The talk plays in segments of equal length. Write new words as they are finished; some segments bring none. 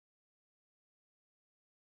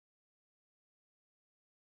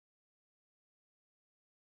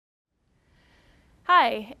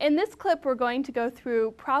Hi, in this clip we're going to go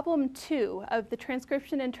through problem 2 of the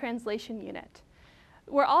Transcription and Translation unit.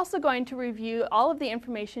 We're also going to review all of the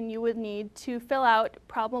information you would need to fill out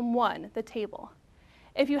problem 1, the table.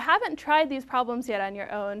 If you haven't tried these problems yet on your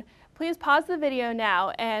own, please pause the video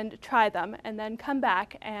now and try them, and then come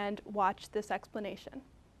back and watch this explanation.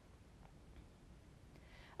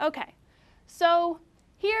 Okay, so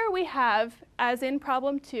here we have, as in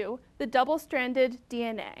problem 2, the double-stranded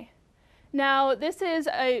DNA. Now, this is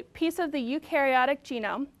a piece of the eukaryotic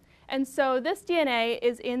genome, and so this DNA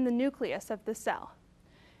is in the nucleus of the cell.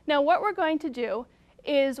 Now, what we're going to do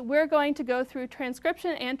is we're going to go through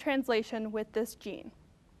transcription and translation with this gene.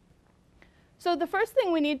 So the first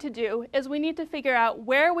thing we need to do is we need to figure out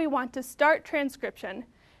where we want to start transcription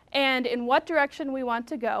and in what direction we want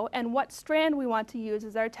to go and what strand we want to use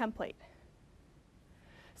as our template.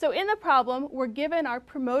 So in the problem, we're given our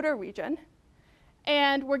promoter region,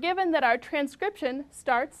 and we're given that our transcription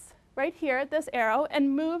starts right here at this arrow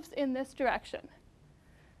and moves in this direction.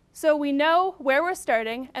 So we know where we're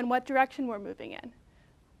starting and what direction we're moving in.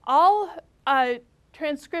 All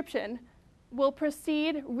transcription will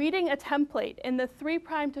proceed reading a template in the 3'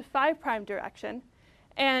 to 5' direction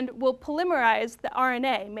and will polymerize the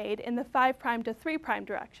RNA made in the 5' to 3'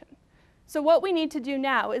 direction. So what we need to do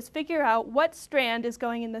now is figure out what strand is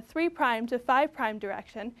going in the 3' to 5'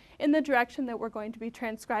 direction in the direction that we're going to be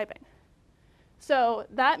transcribing. So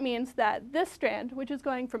that means that this strand, which is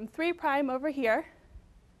going from 3' over here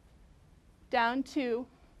down to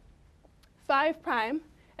 5'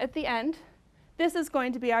 at the end, this is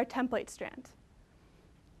going to be our template strand.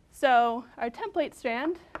 So our template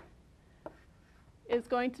strand is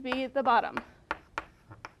going to be the bottom.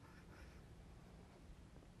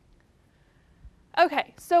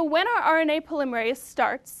 Okay, so when our RNA polymerase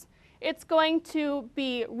starts, it's going to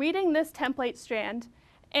be reading this template strand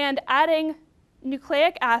and adding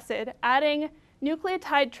nucleic acid, adding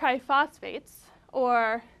nucleotide triphosphates,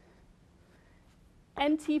 or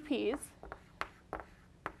NTPs,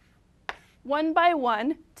 one by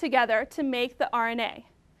one together to make the RNA.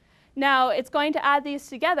 Now, it's going to add these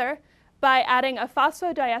together by adding a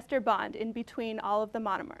phosphodiester bond in between all of the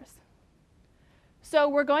monomers. So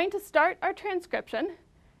we're going to start our transcription,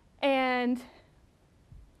 and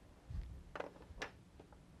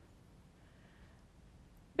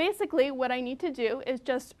basically what I need to do is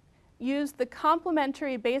just use the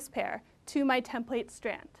complementary base pair to my template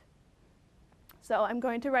strand. So I'm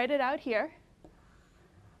going to write it out here.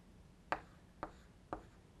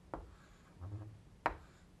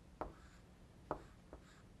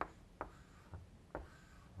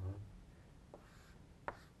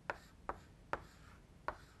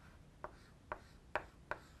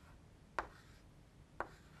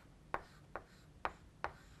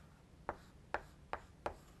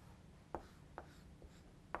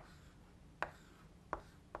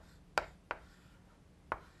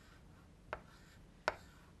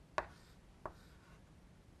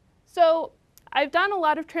 So I've done a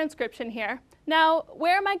lot of transcription here. Now,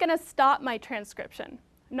 where am I going to stop my transcription?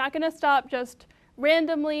 I'm not going to stop just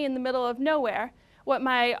randomly in the middle of nowhere. What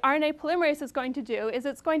my RNA polymerase is going to do is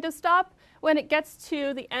it's going to stop when it gets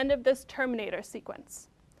to the end of this terminator sequence.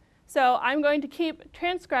 So I'm going to keep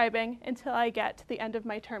transcribing until I get to the end of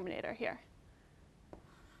my terminator here.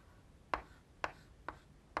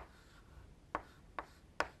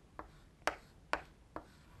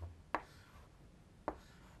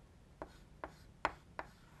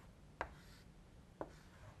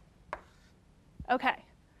 Okay,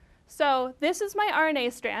 so this is my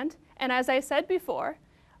RNA strand, and as I said before,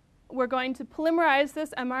 we're going to polymerize this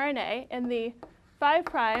mRNA in the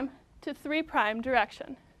 5' to 3'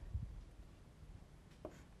 direction.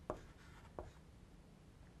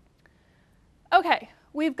 Okay,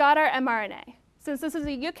 we've got our mRNA. Since this is a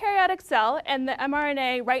eukaryotic cell and the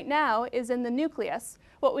mRNA right now is in the nucleus,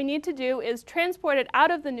 what we need to do is transport it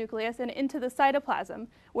out of the nucleus and into the cytoplasm,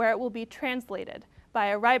 where it will be translated by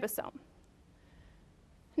a ribosome.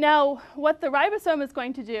 Now, what the ribosome is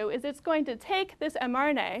going to do is it's going to take this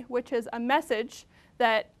mRNA, which is a message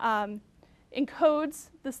that encodes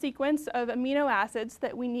the sequence of amino acids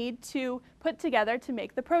that we need to put together to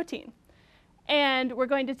make the protein. And we're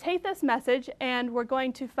going to take this message and we're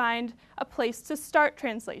going to find a place to start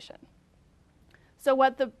translation. So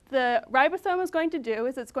what the ribosome is going to do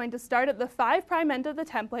is it's going to start at the 5' end of the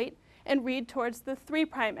template and read towards the 3'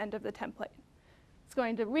 end of the template. It's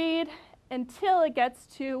going to read until it gets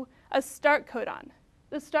to a start codon.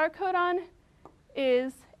 The start codon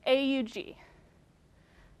is AUG.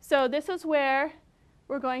 So this is where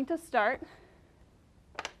we're going to start,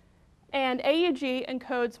 and AUG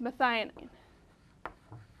encodes methionine.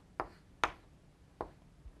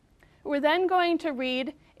 we're then going to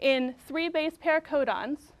read in 3 base pair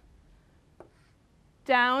codons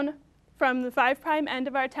down from the 5' end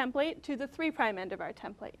of our template to the 3' end of our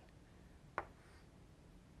template.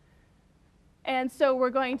 And so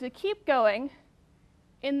we're going to keep going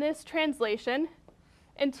in this translation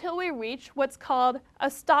until we reach what's called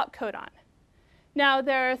a stop codon. Now,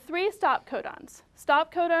 there are 3 stop codons.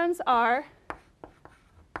 Stop codons are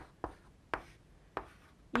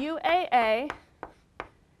UAA,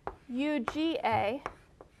 UGA,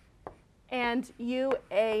 and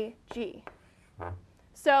UAG.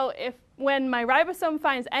 So when my ribosome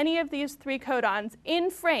finds any of these 3 codons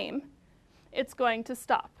in frame, it's going to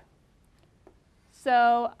stop.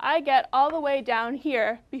 So I get all the way down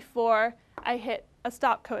here before I hit a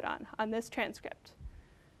stop codon on this transcript.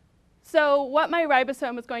 So what my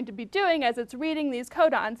ribosome is going to be doing as it's reading these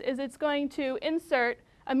codons is it's going to insert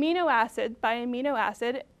amino acid by amino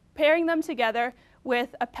acid, pairing them together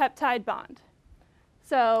with a peptide bond.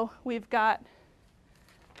 So we've got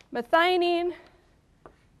methionine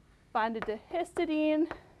bonded to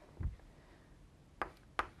histidine,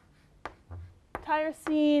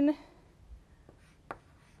 tyrosine,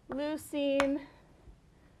 leucine,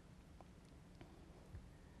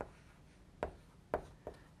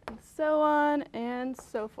 and so on and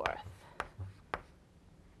so forth.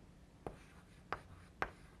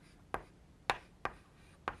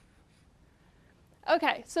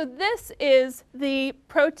 Okay, so this is the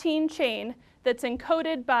protein chain that's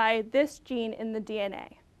encoded by this gene in the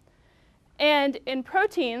DNA. And in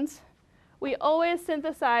proteins, we always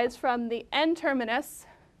synthesize from the N-terminus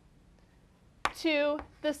to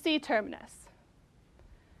the C-terminus.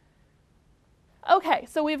 Okay,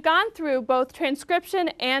 so we've gone through both transcription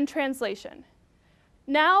and translation.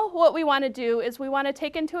 Now what we want to do is we want to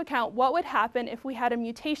take into account what would happen if we had a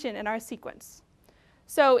mutation in our sequence.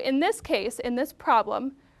 So in this case, in this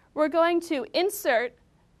problem, we're going to insert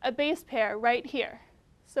a base pair right here.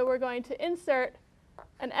 So we're going to insert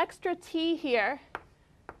an extra T here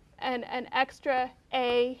and an extra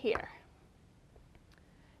A here.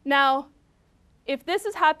 Now, if this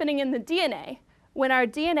is happening in the DNA, when our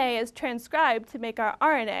DNA is transcribed to make our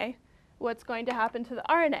RNA, what's going to happen to the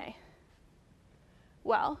RNA?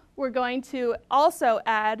 Well, we're going to also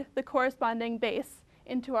add the corresponding base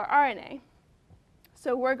into our RNA.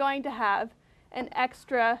 So we're going to have an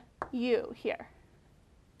extra U here.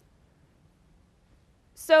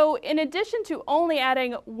 So in addition to only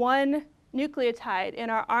adding one nucleotide in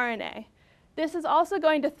our RNA, this is also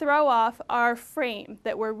going to throw off our frame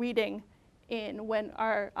that we're reading in when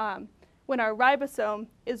our ribosome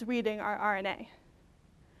is reading our RNA.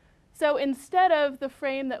 So instead of the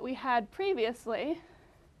frame that we had previously,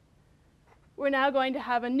 we're now going to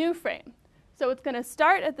have a new frame. So it's going to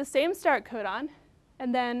start at the same start codon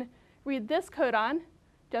and then read this codon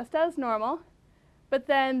just as normal, but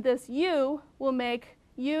then this U will make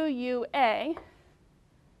UUA,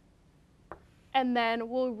 and then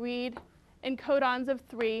we'll read in codons of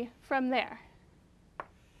 3 from there.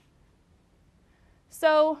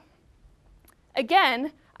 So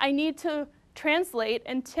again, I need to translate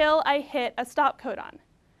until I hit a stop codon.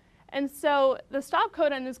 And so the stop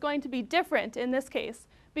codon is going to be different in this case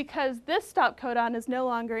because this stop codon is no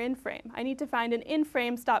longer in frame. I need to find an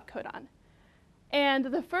in-frame stop codon. And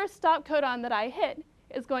the first stop codon that I hit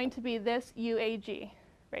is going to be this UAG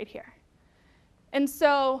right here. And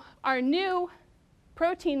so our new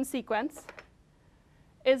protein sequence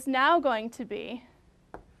is now going to be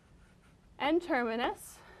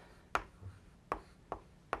N-terminus,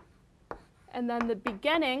 and then the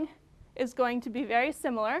beginning is going to be very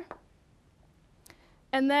similar.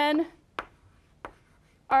 And then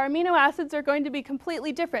our amino acids are going to be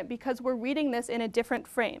completely different because we're reading this in a different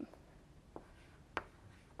frame.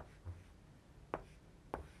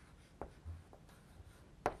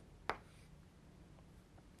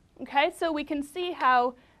 Okay, so we can see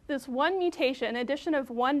how this one mutation, addition of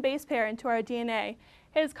one base pair into our DNA,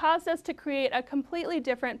 has caused us to create a completely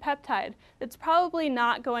different peptide that's probably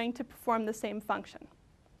not going to perform the same function.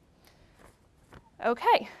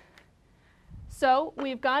 Okay, so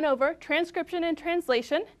we've gone over transcription and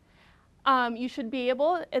translation. You should be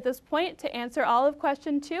able, at this point, to answer all of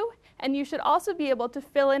question 2, and you should also be able to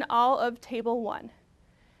fill in all of table 1.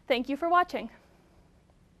 Thank you for watching.